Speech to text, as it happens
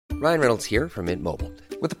Ryan Reynolds here from Mint Mobile.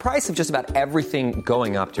 With the price of just about everything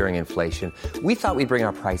going up during inflation, we thought we'd bring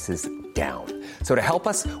our prices down. So to help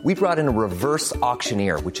us, we brought in a reverse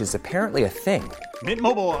auctioneer, which is apparently a thing. Mint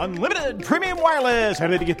Mobile Unlimited Premium Wireless. How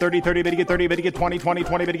to get 30, 30, bit to get 30, bit to get 20, 20,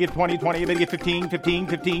 20, bit to get 20, 20, bit to get 15, 15,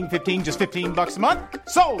 15, 15, just $15 a month?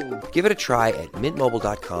 Sold! Give it a try at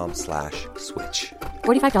mintmobile.com/switch.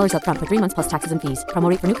 $45 up front for 3 months plus taxes and fees. Promo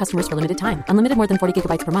rate for new customers for limited time. Unlimited more than 40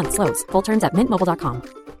 gigabytes per month. Slows full terms at mintmobile.com.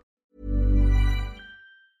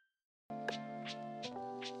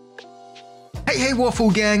 Hey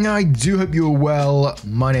Waffle Gang, I do hope you're well.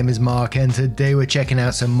 My name is Mark and today we're checking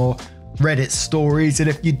out some more Reddit stories, and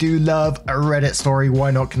if you do love a Reddit story,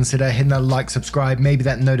 why not consider hitting that like, subscribe, maybe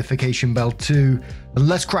that notification bell too. And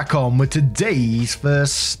let's crack on with today's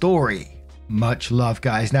first story. Much love,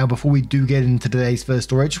 guys. Now, before we do get into today's first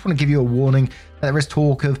story, I just want to give you a warning that there is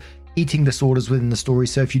talk of eating disorders within the story,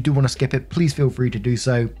 so if you do want to skip it, please feel free to do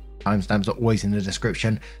so. Timestamps are always in the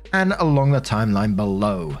description and along the timeline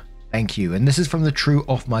below. Thank you. And this is from the True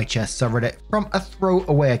Off My Chest subreddit from a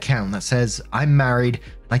throwaway account that says, I'm married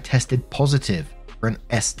and I tested positive for an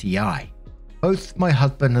STI. Both my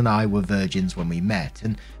husband and I were virgins when we met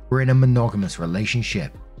and we're in a monogamous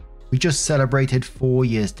relationship. We just celebrated 4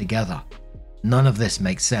 years together. None of this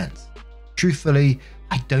makes sense. Truthfully,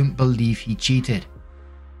 I don't believe he cheated.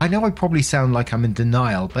 I know I probably sound like I'm in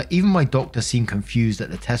denial, but even my doctor seemed confused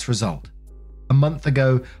at the test result. A month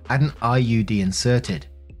ago, I had an IUD inserted.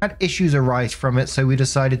 Had issues arise from it, so we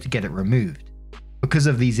decided to get it removed. Because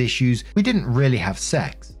of these issues, we didn't really have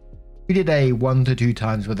sex. We did a 1 to 2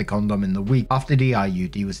 times with a condom in the week after the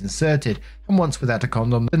IUD was inserted, and once without a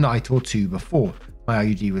condom the night or two before my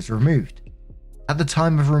IUD was removed. At the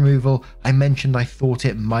time of removal, I mentioned I thought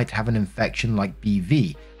it might have an infection like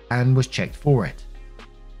BV and was checked for it.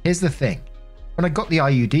 Here's the thing, when I got the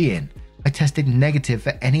IUD in, I tested negative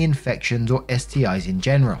for any infections or STIs in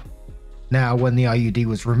general. Now, when the IUD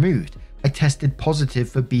was removed, I tested positive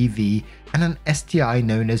for BV and an STI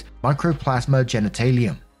known as Mycoplasma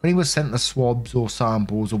genitalium when he was sent the swabs or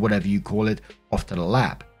samples or whatever you call it off to the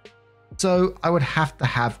lab. So I would have to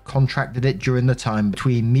have contracted it during the time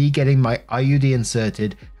between me getting my IUD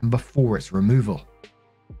inserted and before its removal.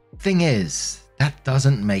 Thing is, that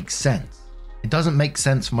doesn't make sense. It doesn't make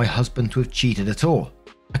sense for my husband to have cheated at all.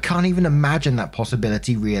 I can't even imagine that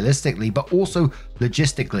possibility realistically, but also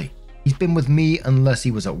logistically. He's been with me unless he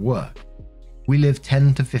was at work. We live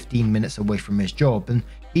 10 to 15 minutes away from his job and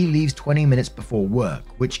he leaves 20 minutes before work,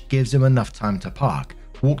 which gives him enough time to park,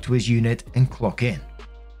 walk to his unit and clock in.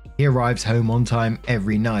 He arrives home on time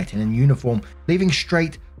every night in uniform, leaving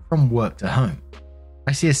straight from work to home.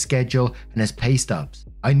 I see his schedule and his pay stubs.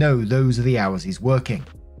 I know those are the hours he's working.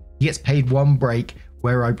 He gets paid one break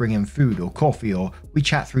where I bring him food or coffee or we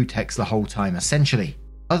chat through text the whole time essentially.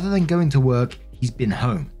 Other than going to work, he's been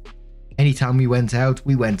home. Anytime we went out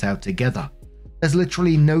together. There's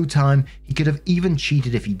literally no time he could have even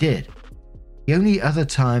cheated if he did. The only other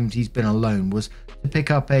times he's been alone was to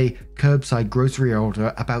pick up a curbside grocery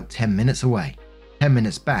order about 10 minutes away. 10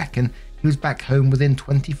 minutes back, and he was back home within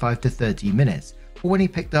 25 to 30 minutes, or when he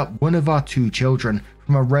picked up one of our 2 children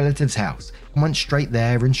from a relative's house and went straight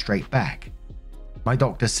there and straight back. My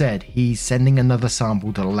doctor said he's sending another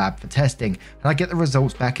sample to the lab for testing and I get the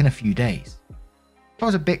results back in a few days. I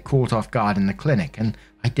was a bit caught off guard in the clinic and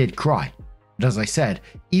I did cry, but as I said,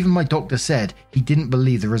 even my doctor said he didn't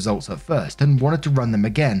believe the results at first and wanted to run them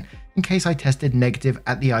again in case I tested negative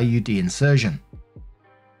at the IUD insertion.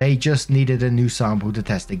 They just needed a new sample to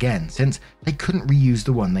test again since they couldn't reuse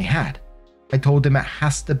the one they had. I told him it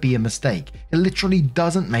has to be a mistake, it literally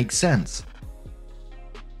doesn't make sense.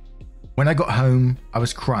 When I got home, I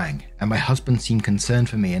was crying and my husband seemed concerned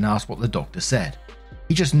for me and asked what the doctor said.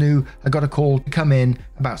 He just knew I got a call to come in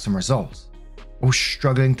about some results. I was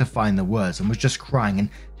struggling to find the words and was just crying and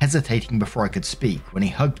hesitating before I could speak when he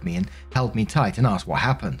hugged me and held me tight and asked what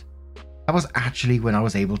happened. That was actually when I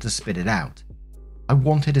was able to spit it out. I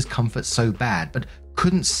wanted his comfort so bad, but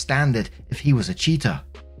couldn't stand it if he was a cheater.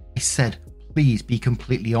 I said, please be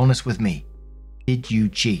completely honest with me. Did you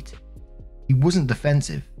cheat? He wasn't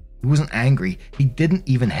defensive. He wasn't angry. He didn't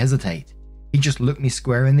even hesitate. He just looked me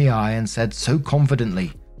square in the eye and said so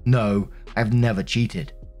confidently, no, I've never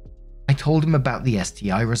cheated. I told him about the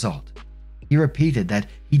STI result. He repeated that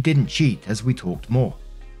he didn't cheat as we talked more.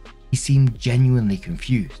 He seemed genuinely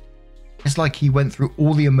confused. It's like he went through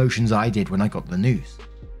all the emotions I did when I got the news.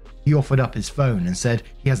 He offered up his phone and said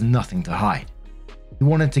he has nothing to hide. He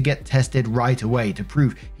wanted to get tested right away to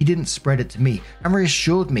prove he didn't spread it to me and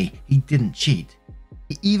reassured me he didn't cheat.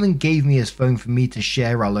 He even gave me his phone for me to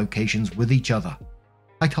share our locations with each other.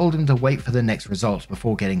 I told him to wait for the next results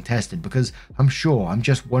before getting tested because I'm sure I'm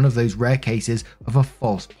just one of those rare cases of a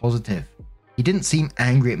false positive. He didn't seem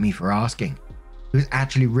angry at me for asking. He was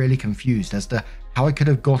actually really confused as to how I could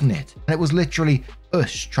have gotten it, and it was literally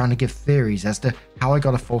us trying to give theories as to how I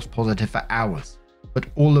got a false positive for hours, but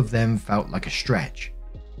all of them felt like a stretch.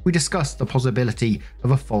 We discussed the possibility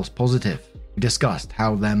of a false positive. We discussed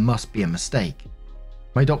how there must be a mistake.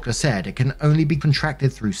 My doctor said it can only be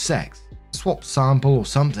contracted through sex, a swap sample or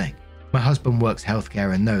something. My husband works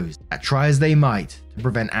healthcare and knows that try as they might to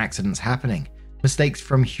prevent accidents happening, mistakes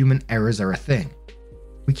from human errors are a thing.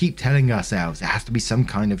 We keep telling ourselves it has to be some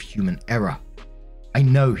kind of human error. I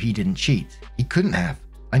know he didn't cheat. He couldn't have.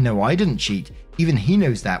 I know I didn't cheat. Even he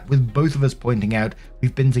knows that, with both of us pointing out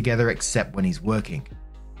we've been together except when he's working.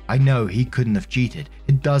 I know he couldn't have cheated.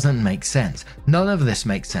 It doesn't make sense. None of this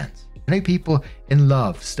makes sense. I know people in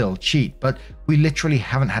love still cheat, but we literally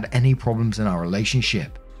haven't had any problems in our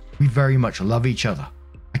relationship. We very much love each other.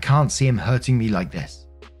 I can't see him hurting me like this.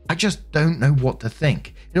 I just don't know what to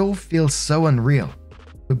think. It all feels so unreal.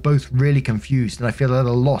 We're both really confused and I feel at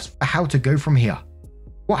a loss for how to go from here.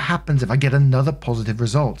 What happens if I get another positive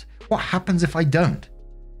result? What happens if I don't?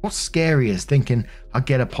 What's scary is thinking I'll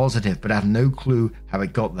get a positive but have no clue how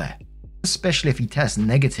it got there. Especially if he tests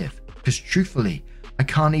negative, because truthfully, I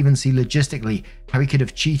can't even see logistically how he could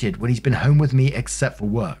have cheated when he's been home with me except for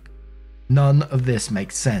work. None of this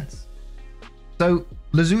makes sense. So,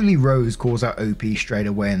 Lazuli Rose calls out OP straight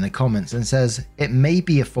away in the comments and says, it may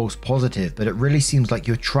be a false positive, but it really seems like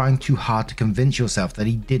you're trying too hard to convince yourself that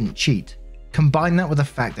he didn't cheat. Combine that with the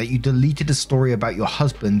fact that you deleted a story about your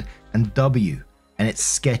husband and W, and it's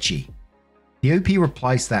sketchy. The OP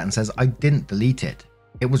replies to that and says, I didn't delete it.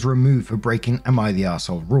 It was removed for breaking Am I the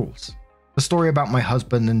Arsehole rules. The story about my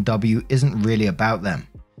husband and W isn't really about them.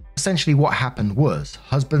 Essentially what happened was,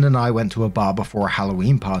 husband and I went to a bar before a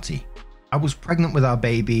Halloween party. I was pregnant with our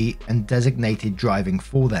baby and designated driving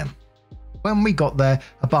for them. When we got there,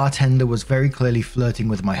 a bartender was very clearly flirting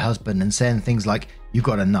with my husband and saying things like, you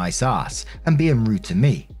got a nice ass, and being rude to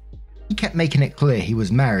me. He kept making it clear he was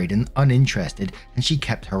married and uninterested, and she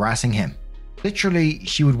kept harassing him. Literally,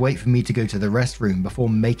 she would wait for me to go to the restroom before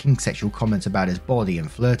making sexual comments about his body and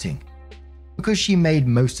flirting. Because she made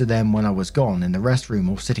most of them when I was gone in the restroom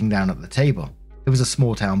or sitting down at the table. It was a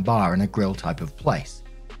small town bar and a grill type of place.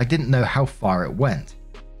 I didn't know how far it went.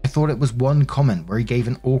 I thought it was one comment where he gave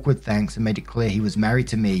an awkward thanks and made it clear he was married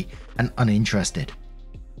to me and uninterested.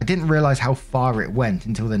 I didn't realize how far it went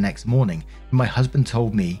until the next morning when my husband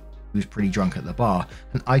told me, he was pretty drunk at the bar,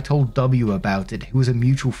 and I told W about it, who was a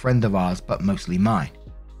mutual friend of ours but mostly mine.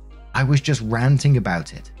 I was just ranting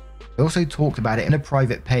about it. I also talked about it in a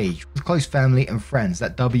private page with close family and friends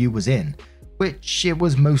that W was in, which it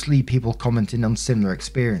was mostly people commenting on similar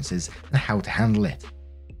experiences and how to handle it.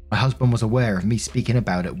 My husband was aware of me speaking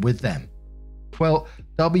about it with them. Well,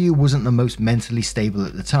 W wasn't the most mentally stable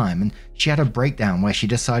at the time, and she had a breakdown where she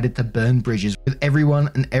decided to burn bridges with everyone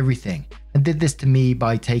and everything, and did this to me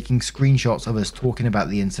by taking screenshots of us talking about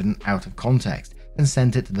the incident out of context and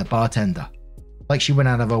sent it to the bartender. Like she went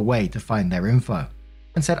out of her way to find their info,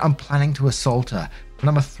 and said I'm planning to assault her and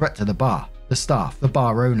I'm a threat to the bar, the staff, the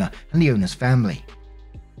bar owner, and the owner's family.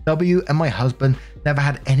 W and my husband never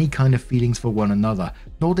had any kind of feelings for one another,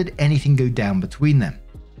 nor did anything go down between them.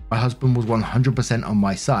 My husband was 100% on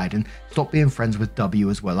my side and stopped being friends with W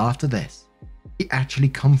as well after this. He actually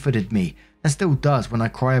comforted me, and still does when I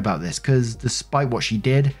cry about this, because despite what she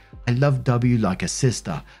did, I love W like a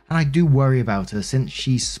sister, and I do worry about her since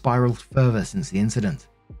she's spiraled further since the incident.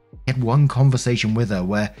 He had one conversation with her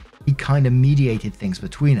where he kind of mediated things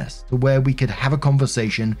between us, to where we could have a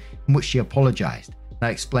conversation in which she apologized, and I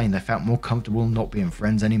explained I felt more comfortable not being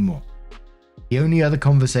friends anymore. The only other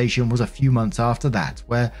conversation was a few months after that,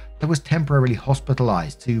 where I was temporarily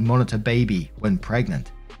hospitalized to monitor baby when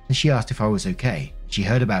pregnant, and she asked if I was okay. She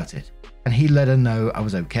heard about it, and he let her know I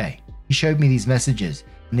was okay. He showed me these messages,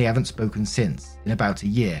 and they haven't spoken since, in about a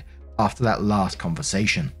year after that last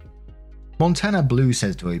conversation. Montana Blue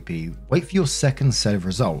says to OP, wait for your second set of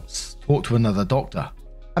results, talk to another doctor.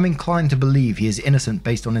 I'm inclined to believe he is innocent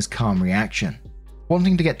based on his calm reaction.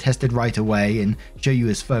 Wanting to get tested right away and show you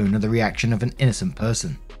his phone are the reaction of an innocent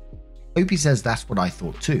person. OP says that's what I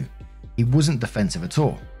thought too. He wasn't defensive at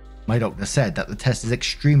all. My doctor said that the test is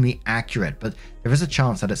extremely accurate, but there is a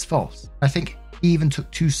chance that it's false. I think he even took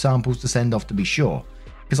 2 samples to send off to be sure,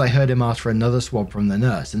 because I heard him ask for another swab from the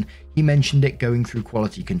nurse and he mentioned it going through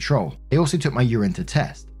quality control. They also took my urine to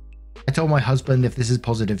test. I told my husband if this is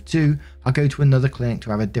positive too, I'll go to another clinic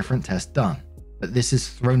to have a different test done, but this has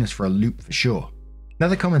thrown us for a loop for sure.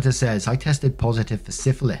 Another commenter says, I tested positive for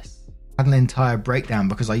syphilis. Had an entire breakdown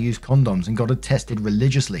because I used condoms and got it tested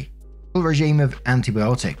religiously. Full regime of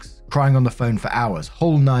antibiotics, crying on the phone for hours,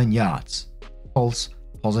 whole 9 yards. False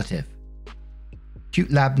positive.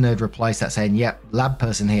 Cute lab nerd replies that saying, yep, lab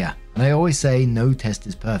person here. And I always say no test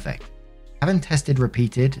is perfect. Having tested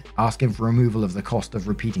repeated, asking for removal of the cost of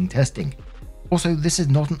repeating testing. Also, this is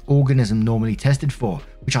not an organism normally tested for,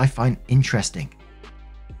 which I find interesting.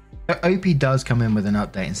 OP does come in with an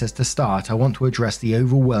update and says, to start, I want to address the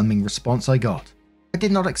overwhelming response I got. I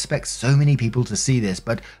did not expect so many people to see this,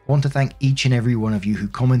 but I want to thank each and every one of you who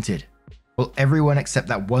commented. Well, everyone except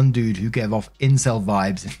that one dude who gave off incel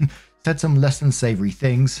vibes and said some less than savory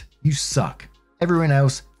things, you suck. Everyone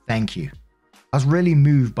else, thank you. I was really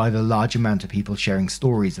moved by the large amount of people sharing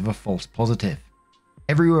stories of a false positive.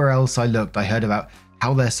 Everywhere else I looked, I heard about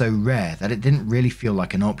how they're so rare that it didn't really feel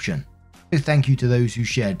like an option. So thank you to those who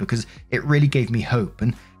shared, because it really gave me hope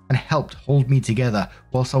and helped hold me together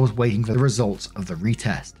whilst I was waiting for the results of the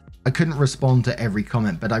retest. I couldn't respond to every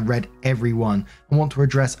comment, but I read every one and want to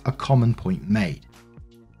address a common point made.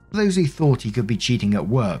 For those who thought he could be cheating at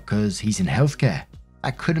work because he's in healthcare,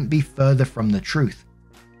 that couldn't be further from the truth.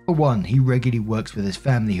 For one, he regularly works with his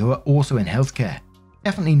family who are also in healthcare.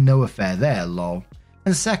 Definitely no affair there, lol.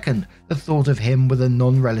 And second, the thought of him with a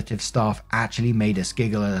non-relative staff actually made us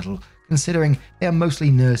giggle a little, considering they are mostly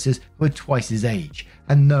nurses who are twice his age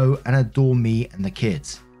and know and adore me and the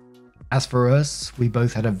kids. As for us, we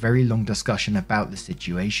both had a very long discussion about the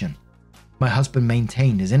situation. My husband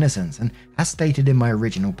maintained his innocence, and as stated in my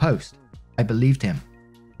original post, I believed him.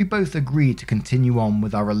 We both agreed to continue on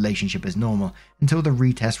with our relationship as normal until the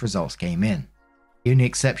retest results came in. The only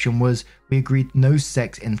exception was we agreed no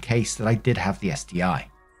sex in case that I did have the STI.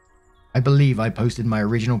 I believe I posted my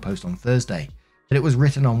original post on Thursday, but it was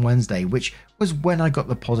written on Wednesday, which was when I got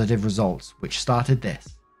the positive results, which started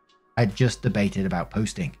this. I had just debated about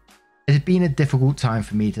posting. It had been a difficult time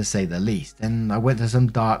for me to say the least, and I went to some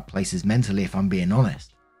dark places mentally if I'm being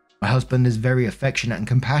honest. My husband is very affectionate and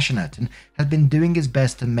compassionate and has been doing his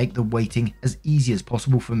best to make the waiting as easy as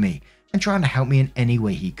possible for me and trying to help me in any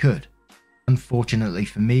way he could. Unfortunately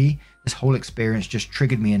for me, this whole experience just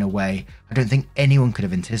triggered me in a way I don't think anyone could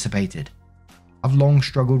have anticipated. I've long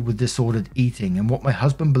struggled with disordered eating and what my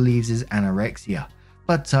husband believes is anorexia,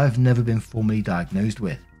 but I've never been formally diagnosed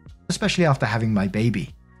with, especially after having my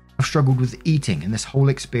baby. I've struggled with eating and this whole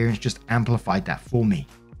experience just amplified that for me.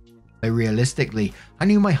 Though realistically, I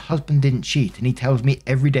knew my husband didn't cheat and he tells me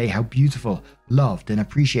every day how beautiful, loved and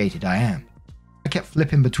appreciated I am. I kept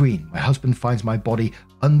flipping between, my husband finds my body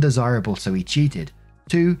undesirable so he cheated,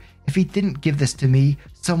 to if he didn't give this to me,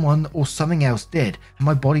 someone or something else did and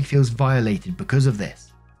my body feels violated because of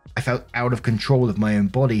this. I felt out of control of my own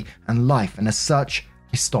body and life, and as such,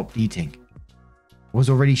 I stopped eating. I was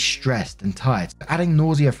already stressed and tired, so adding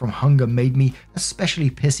nausea from hunger made me especially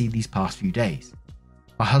pissy these past few days.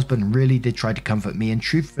 My husband really did try to comfort me, and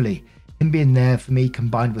truthfully, him being there for me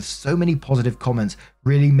combined with so many positive comments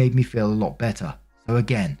really made me feel a lot better. So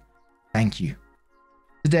again, thank you.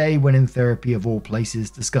 Today, when in therapy of all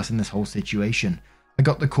places discussing this whole situation, I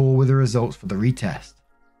got the call with the results for the retest.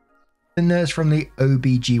 The nurse from the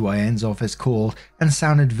OBGYN's office called and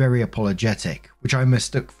sounded very apologetic, which I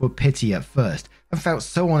mistook for pity at first and felt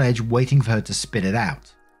so on edge waiting for her to spit it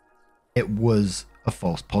out. It was a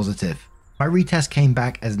false positive. My retest came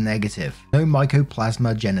back as negative, no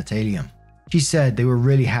mycoplasma genitalium. She said they were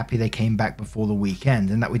really happy they came back before the weekend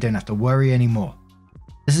and that we don't have to worry anymore.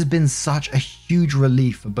 This has been such a huge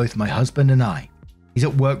relief for both my husband and I. He's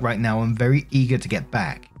at work right now and very eager to get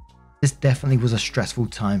back. This definitely was a stressful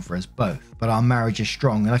time for us both, but our marriage is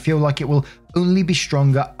strong and I feel like it will only be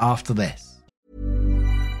stronger after this.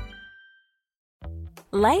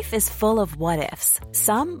 Life is full of what-ifs.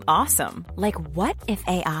 Some awesome, like what if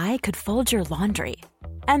AI could fold your laundry?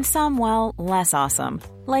 And some, well, less awesome,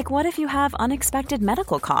 like what if you have unexpected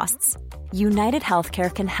medical costs? United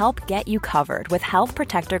Healthcare can help get you covered with Health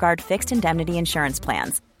Protector Guard fixed indemnity insurance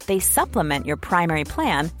plans. They supplement your primary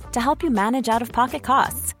plan to help you manage out-of-pocket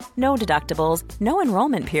costs. No deductibles, no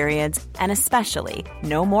enrollment periods, and especially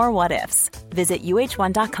no more what-ifs. Visit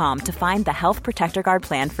uh1.com to find the Health Protector Guard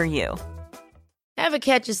plan for you. Ever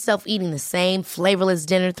catch yourself eating the same flavorless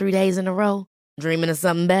dinner 3 days in a row? Dreaming of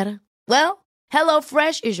something better? Well,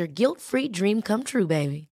 HelloFresh is your guilt-free dream come true,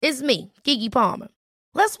 baby. It's me, Keke Palmer.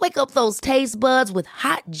 Let's wake up those taste buds with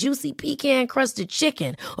hot, juicy pecan-crusted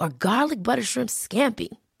chicken or garlic butter shrimp scampi.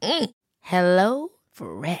 Hello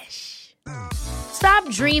Fresh. Stop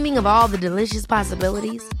dreaming of all the delicious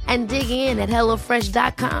possibilities and dig in at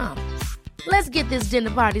HelloFresh.com. Let's get this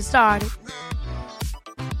dinner party started.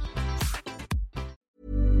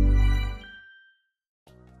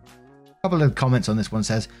 A couple of comments on this one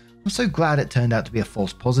says, I'm so glad it turned out to be a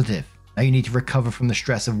false positive. Now you need to recover from the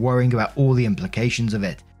stress of worrying about all the implications of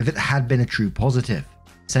it. If it had been a true positive,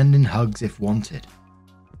 send in hugs if wanted.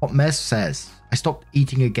 Hot Mess says, I stopped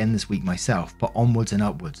eating again this week myself, but onwards and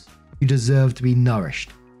upwards. You deserve to be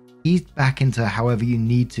nourished. Ease back into however you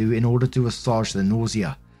need to in order to assuage the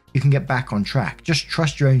nausea. You can get back on track. Just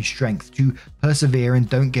trust your own strength to persevere and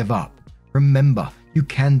don't give up. Remember, you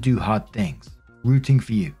can do hard things. Rooting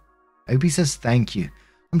for you. Opie says thank you.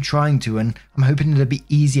 I'm trying to, and I'm hoping it'll be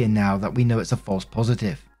easier now that we know it's a false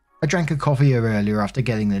positive. I drank a coffee earlier after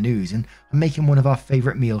getting the news, and I'm making one of our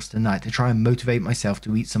favourite meals tonight to try and motivate myself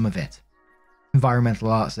to eat some of it. Environmental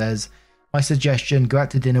Art says, my suggestion, go out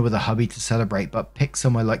to dinner with a hubby to celebrate, but pick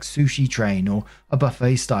somewhere like Sushi Train or a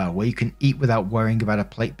buffet style where you can eat without worrying about a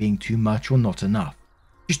plate being too much or not enough.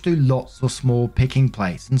 Just do lots of small picking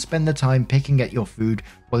plates and spend the time picking at your food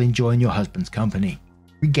while enjoying your husband's company.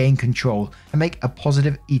 Regain control and make a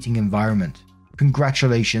positive eating environment.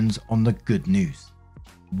 Congratulations on the good news.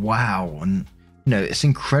 Wow, and it's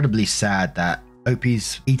incredibly sad that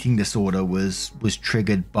Opie's eating disorder was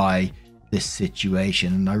triggered by this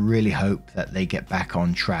situation, and I really hope that they get back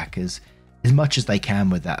on track as much as they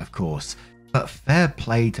can with that, of course. But fair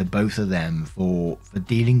play to both of them for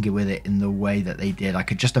dealing with it in the way that they did. I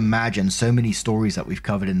could just imagine so many stories that we've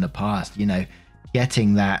covered in the past,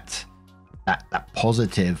 getting that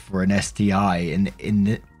positive for an STI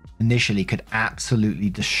in initially could absolutely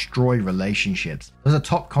destroy relationships. There's a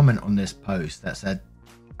top comment on this post that said,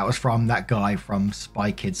 that was from that guy from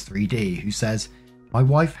Spy Kids 3D who says, my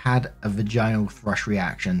wife had a vaginal thrush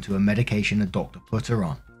reaction to a medication a doctor put her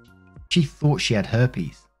on. She thought she had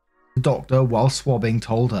herpes. The doctor, while swabbing,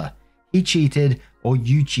 told her, he cheated or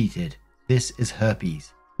you cheated. This is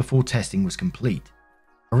herpes, before testing was complete.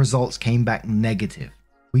 Her results came back negative.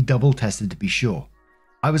 We double tested to be sure.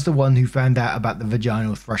 I was the one who found out about the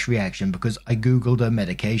vaginal thrush reaction because I googled her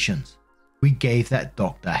medications. We gave that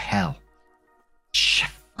doctor hell.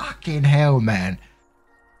 Fucking hell, man.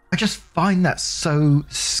 I just find that so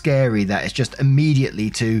scary that it's just immediately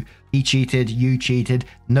to he cheated, you cheated,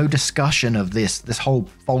 no discussion of this whole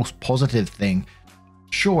false positive thing.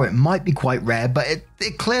 Sure, it might be quite rare, but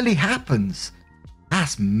it clearly happens.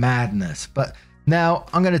 That's madness. But now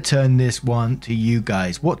I'm going to turn this one to you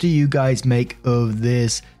guys. What do you guys make of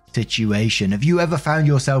this situation? Have you ever found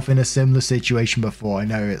yourself in a similar situation before? I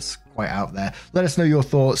know it's quite out there. Let us know your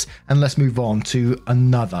thoughts and let's move on to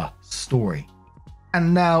another story.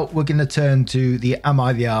 And now we're going to turn to the Am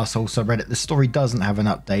I the Arsehole subreddit. The story doesn't have an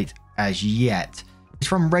update as yet. It's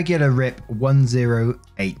from Regular Rip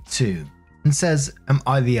 1082 and says, Am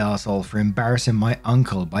I the arsehole for embarrassing my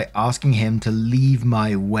uncle by asking him to leave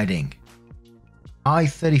my wedding? I,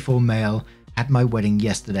 34 male, had my wedding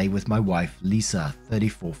yesterday with my wife, Lisa,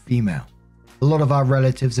 34 female. A lot of our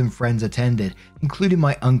relatives and friends attended, including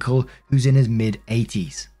my uncle, who's in his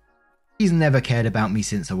mid-80s. He's never cared about me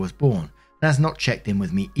since I was born, and has not checked in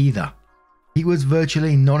with me either. He was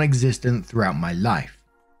virtually non-existent throughout my life.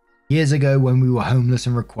 Years ago, when we were homeless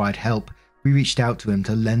and required help, we reached out to him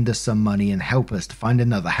to lend us some money and help us to find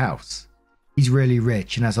another house. He's really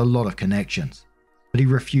rich and has a lot of connections, but he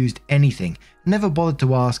refused anything and never bothered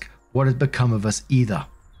to ask what had become of us either.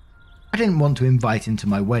 I didn't want to invite him to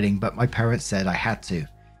my wedding, but my parents said I had to,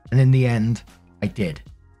 and in the end, I did.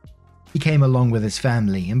 He came along with his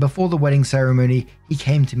family, and before the wedding ceremony, he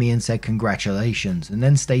came to me and said congratulations, and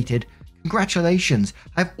then stated, congratulations,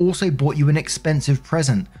 I've also bought you an expensive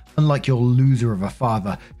present, unlike your loser of a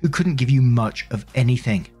father who couldn't give you much of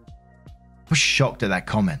anything. I was shocked at that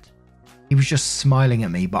comment. He was just smiling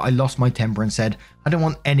at me, but I lost my temper and said, I don't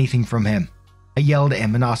want anything from him. I yelled at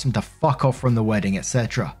him and asked him to fuck off from the wedding,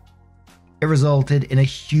 etc. It resulted in a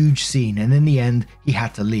huge scene, and in the end, he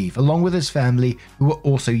had to leave, along with his family, who were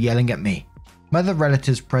also yelling at me. My other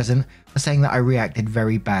relatives present are saying that I reacted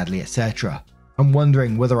very badly, etc. I'm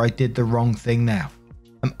wondering whether I did the wrong thing now.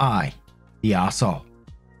 Am I the arsehole?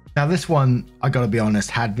 Now this one, I gotta be honest,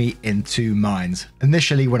 had me in two minds.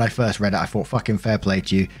 Initially, when I first read it, I thought, fucking fair play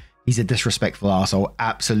to you. He's a disrespectful arsehole,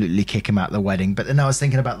 absolutely kick him out of the wedding. But then I was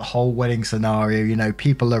thinking about the whole wedding scenario,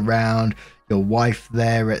 people around, your wife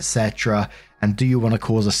there, etc. And do you want to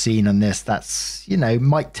cause a scene on this? That's,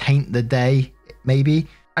 might taint the day, maybe.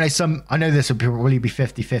 I know this will probably be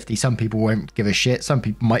 50-50. Some people won't give a shit. Some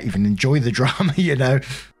people might even enjoy the drama,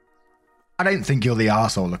 I don't think you're the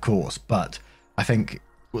arsehole, of course, but I think,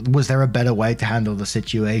 was there a better way to handle the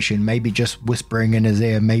situation? Maybe just whispering in his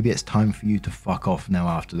ear, maybe it's time for you to fuck off now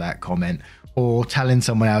after that comment. Or telling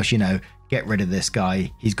someone else, get rid of this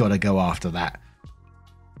guy. He's got to go after that.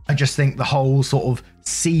 I just think the whole sort of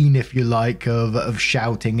scene, if you like, of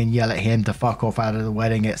shouting and yell at him to fuck off out of the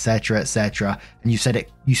wedding, etc., and you said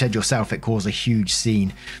yourself it caused a huge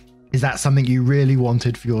scene. Is that something you really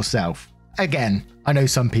wanted for yourself? Again, I know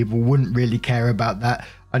some people wouldn't really care about that.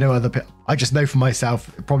 I know other people. I just know for myself,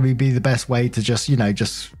 it'd probably be the best way to just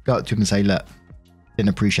go up to him and say, look, didn't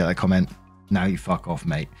appreciate that comment. Now you fuck off,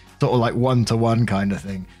 mate. Sort of like one-to-one kind of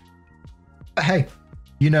thing. But hey,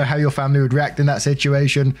 you know how your family would react in that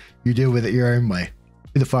situation. You deal with it your own way.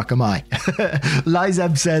 Who the fuck am I?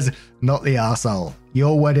 Lizeb says, not the arsehole.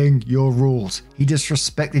 Your wedding, your rules. He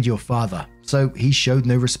disrespected your father, so he showed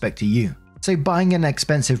no respect to you. So buying an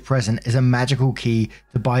expensive present is a magical key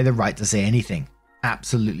to buy the right to say anything.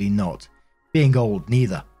 Absolutely not. Being old,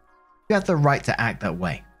 neither. You have the right to act that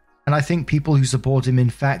way. And I think people who support him in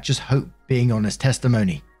fact just hope being on his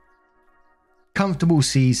testimony. Comfortable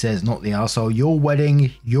C says, not the arsehole. Your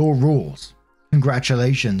wedding, your rules.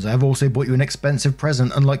 Congratulations, I've also bought you an expensive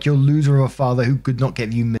present, unlike your loser of a father who could not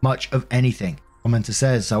give you much of anything. Commenter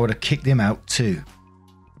says, I would have kicked him out too.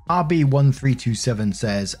 RB1327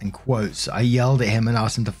 says, and quotes, I yelled at him and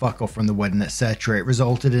asked him to fuck off from the wedding, etc. It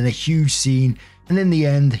resulted in a huge scene, and in the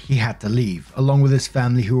end, he had to leave, along with his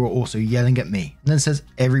family who were also yelling at me. And then says,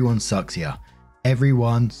 everyone sucks here.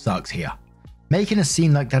 Everyone sucks here. Making a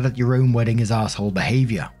scene like that at your own wedding is asshole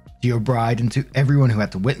behavior, to your bride and to everyone who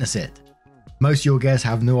had to witness it. Most of your guests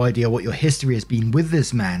have no idea what your history has been with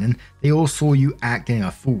this man, and they all saw you acting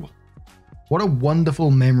a fool. What a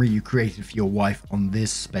wonderful memory you created for your wife on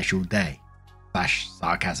this special day.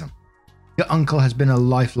 Sarcasm. Your uncle has been a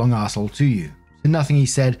lifelong arsehole to you, so nothing he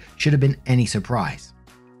said should have been any surprise.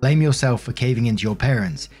 Blame yourself for caving into your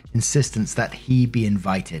parents' insistence that he be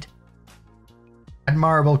invited.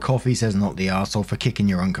 Admirable Coffee says, not the arsehole for kicking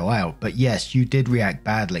your uncle out, but yes, you did react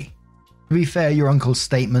badly. To be fair, your uncle's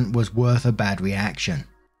statement was worth a bad reaction.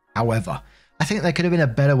 However, I think there could have been a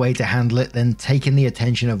better way to handle it than taking the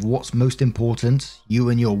attention of what's most important, you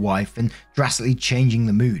and your wife, and drastically changing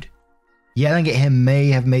the mood. Yelling at him may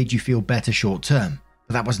have made you feel better short term,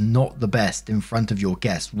 but that was not the best in front of your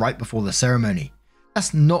guests right before the ceremony.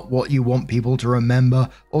 That's not what you want people to remember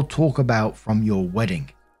or talk about from your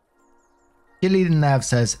wedding. Gillian Nav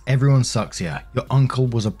says, everyone sucks here. Your uncle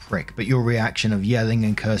was a prick, but your reaction of yelling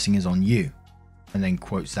and cursing is on you. And then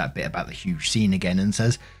quotes that bit about the huge scene again and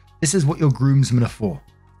says, this is what your groomsmen are for.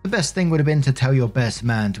 The best thing would have been to tell your best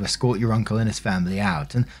man to escort your uncle and his family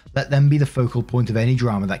out and let them be the focal point of any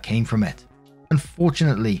drama that came from it.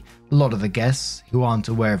 Unfortunately, a lot of the guests who aren't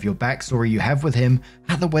aware of your backstory you have with him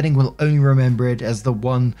at the wedding will only remember it as the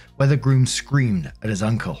one where the groom screamed at his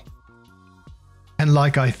uncle. And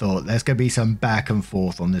like I thought, there's going to be some back and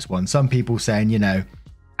forth on this one. Some people saying,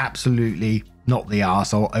 absolutely not the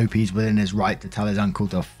arsehole. OP's within his right to tell his uncle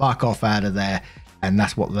to fuck off out of there. And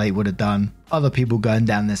that's what they would have done. Other people going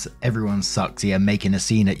down this, everyone sucks here, making a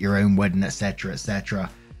scene at your own wedding, etc.,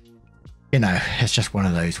 etc. It's just one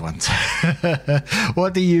of those ones.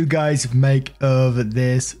 What do you guys make of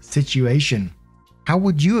this situation? How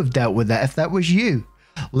would you have dealt with that if that was you?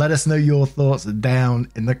 Let us know your thoughts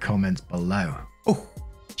down in the comments below. Oh,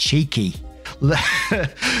 cheeky.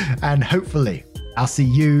 And hopefully, I'll see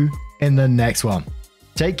you in the next one.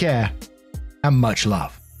 Take care and much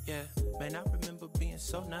love. Yeah, man, I remember being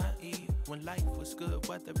so naive when life was good,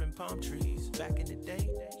 weather and palm trees. Back in the day,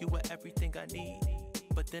 you were everything I need.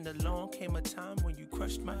 But then along came a time when you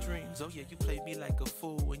crushed my dreams. Oh yeah, you played me like a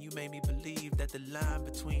fool when you made me believe that the line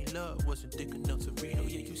between love wasn't thick enough to read. Oh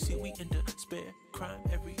yeah, you see we in the spare crime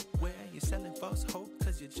everywhere. You're selling false hope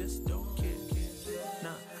cause you just don't care.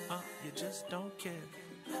 Nah, you just don't care.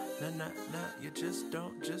 Nah, you just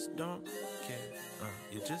don't care.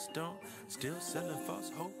 You just don't. Still selling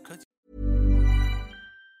false hope cause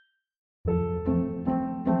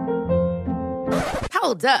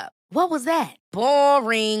Hold up. What was that?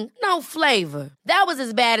 Boring. No flavor. That was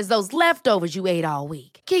as bad as those leftovers you ate all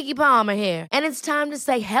week. Keke Palmer here, and it's time to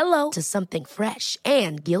say hello to something fresh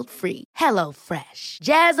and guilt-free. Hello Fresh.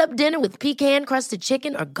 Jazz up dinner with pecan-crusted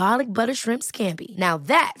chicken or garlic butter shrimp scampi. Now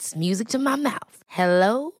that's music to my mouth.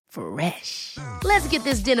 Hello Fresh. Let's get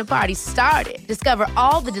this dinner party started. Discover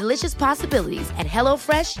all the delicious possibilities at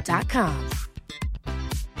HelloFresh.com.